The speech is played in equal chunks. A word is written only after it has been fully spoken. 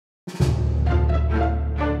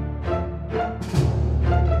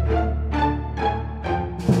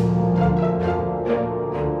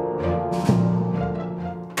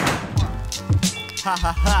Ha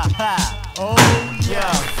ha ha ha. Oh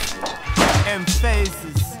yeah. M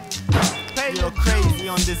phases. You're crazy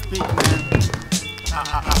on this beat, man.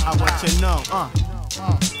 What you know?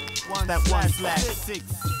 That 1/6.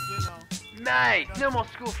 Mate, no more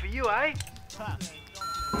school for you, eh?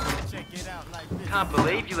 Can't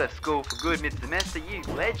believe you left school for good mid-semester, you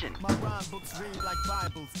legend.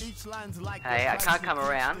 Hey, I can't come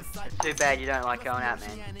around. It's too bad you don't like going out,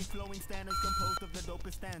 man.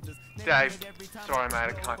 Dave, sorry mate,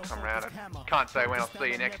 I can't come around. I can't say when I'll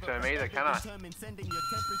see you next term either, can I?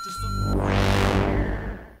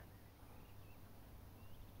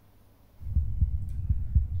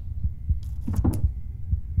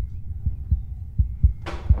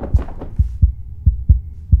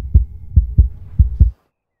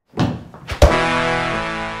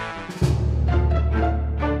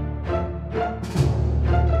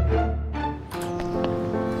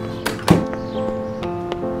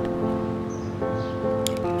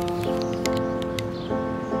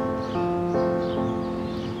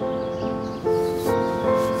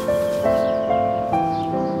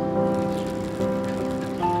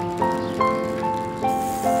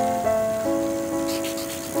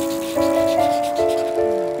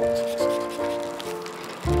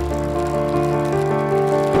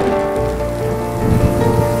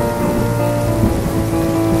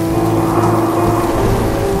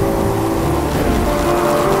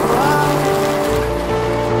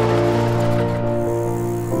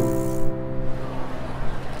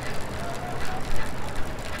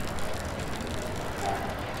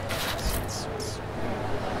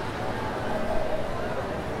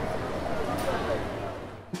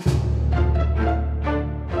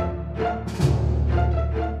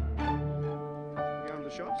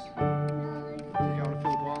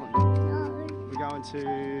 To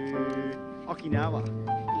Okinawa?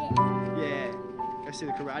 Yeah. Go see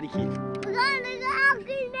the Karate Kid. We're going to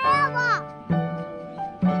Okinawa!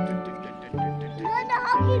 We're going to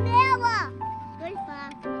Okinawa! Go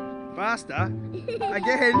faster. Faster?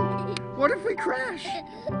 Again? What if we crash?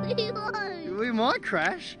 We won't. We might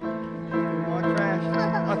crash. We might crash.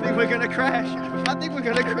 I think we're going to crash. I think we're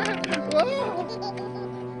going to crash. Whoa.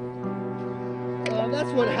 Oh,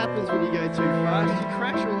 that's what happens when you go too fast. You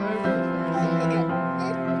crash all over.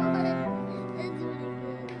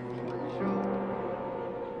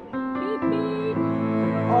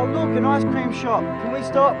 Oh look, an ice cream shop. Can we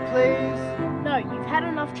stop, please? No, you've had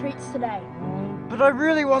enough treats today. But I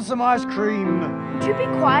really want some ice cream. Would you be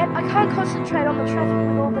quiet? I can't concentrate on the traffic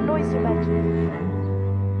with all the noise you're making.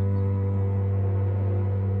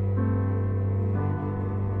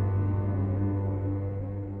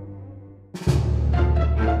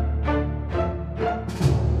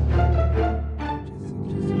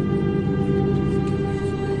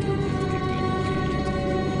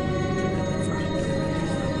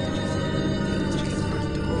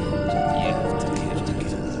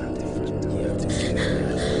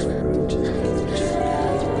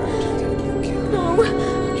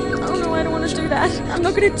 I'm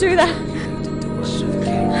not going to do that. I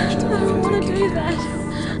don't want to do that.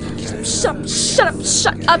 Shut up, shut up,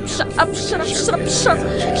 shut up, shut up, shut up, shut up, shut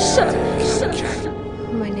up, shut up, shut up.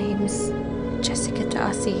 My name's Jessica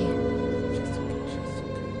Darcy.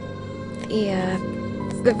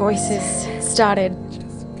 The voices started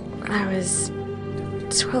when I was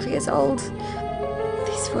 12 years old.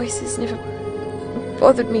 These voices never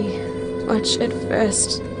bothered me much at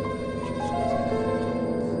first.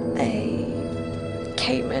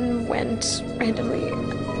 Came and went randomly.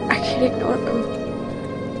 I can't ignore them.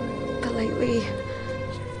 But lately,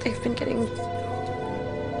 they've been getting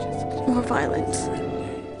more violent.